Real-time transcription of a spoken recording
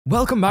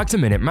Welcome back to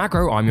Minute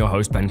Macro, I'm your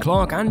host Ben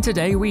Clark, and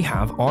today we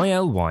have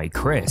ILY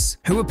Chris,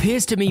 who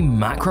appears to be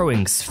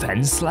macroing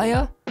Sven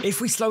Slayer? If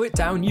we slow it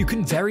down, you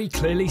can very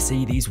clearly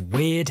see these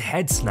weird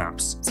head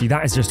snaps. See,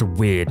 that is just a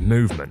weird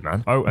movement,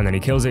 man. Oh, and then he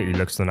kills it, he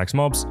looks to the next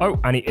mobs. Oh,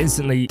 and he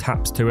instantly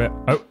taps to it.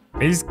 Oh,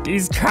 he's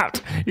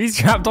trapped. He's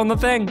trapped on the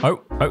thing.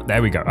 Oh,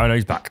 there we go. Oh no,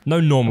 he's back. No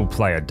normal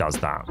player does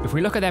that. If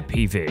we look at their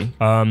PV,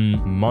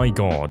 my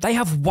god. They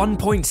have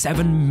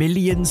 1.7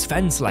 million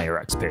Sven Slayer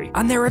XP,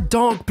 and they're a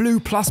dark blue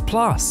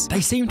 ++.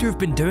 They seem to have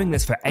been doing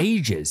this for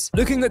ages.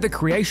 Looking at the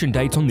creation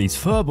date on these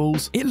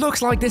furballs, it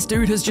looks like this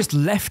dude has just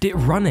left it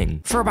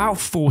running for about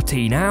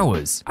 14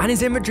 hours, and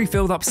his inventory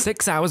filled up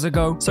 6 hours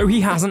ago, so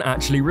he hasn't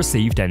actually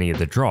received any of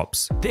the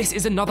drops. This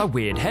is another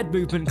weird head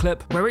movement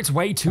clip where it's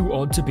way too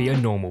odd to be a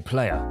normal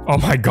player. Oh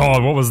my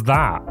god, what was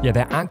that? Yeah,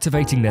 they're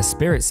activating their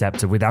Spirit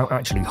Scepter without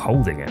actually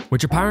holding it,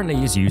 which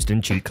apparently is used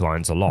in cheat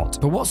clients a lot.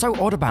 But what's so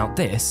odd about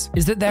this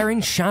is that they're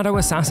in Shadow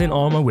Assassin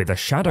armor with a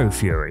Shadow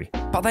Fury,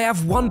 but they have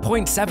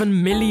 1.7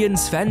 million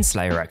Sven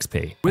Slayer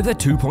XP with a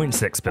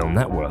 2.6 bill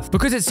net worth.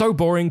 Because it's so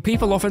boring,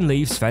 people often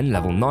leave Sven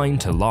level 9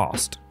 to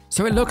last.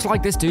 So it looks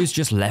like this dude's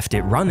just left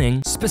it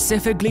running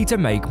specifically to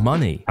make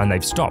money. And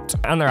they've stopped.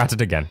 And they're at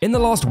it again. In the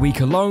last week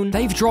alone,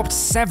 they've dropped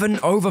 7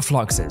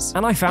 overfluxes.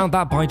 And I found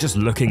that by just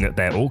looking at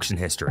their auction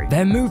history.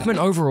 Their movement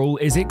overall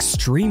is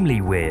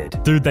extremely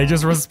weird. Dude, they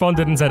just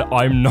responded and said,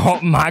 I'm not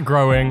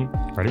macroing.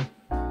 Ready?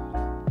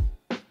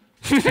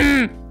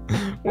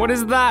 What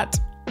is that?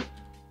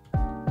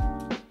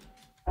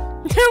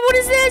 What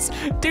is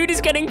this? Dude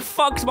is getting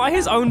fucked by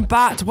his own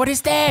bat. What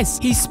is this?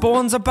 He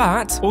spawns a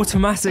bat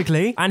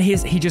automatically and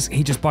he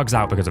just bugs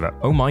out because of it.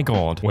 Oh my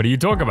god. What are you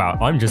talking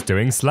about? I'm just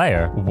doing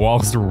Slayer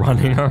whilst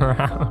running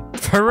around.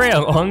 For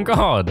real, on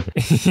god.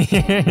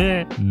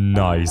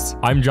 Nice.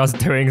 I'm just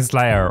doing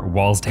Slayer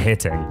whilst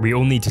hitting. We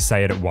all need to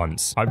say it at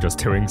once. I'm just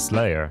doing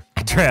Slayer.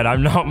 Dread,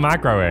 I'm not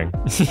macroing.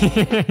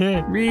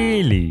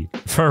 Really?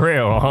 For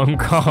real, on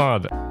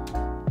god.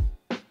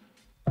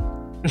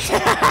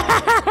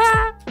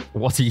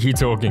 What are you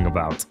talking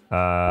about?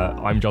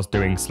 I'm just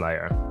doing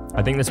Slayer.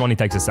 I think this one he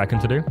takes a second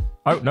to do.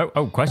 Oh, no.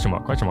 Oh, question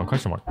mark.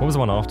 What was the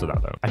one after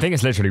that, though? I think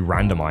it's literally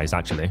randomized,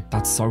 actually.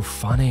 That's so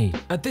funny.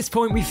 At this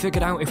point, we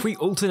figured out if we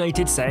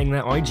alternated saying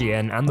their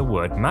IGN and the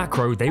word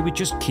macro, they would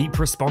just keep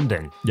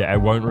responding. Yeah,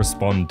 it won't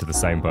respond to the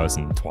same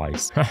person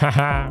twice.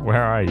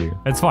 Where are you?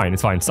 It's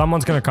fine.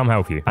 Someone's gonna come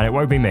help you, and it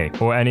won't be me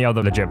or any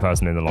other legit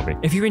person in the lobby.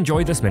 If you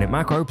enjoyed this Minute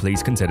Macro,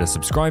 please consider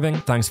subscribing.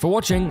 Thanks for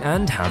watching,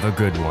 and have a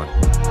good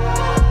one.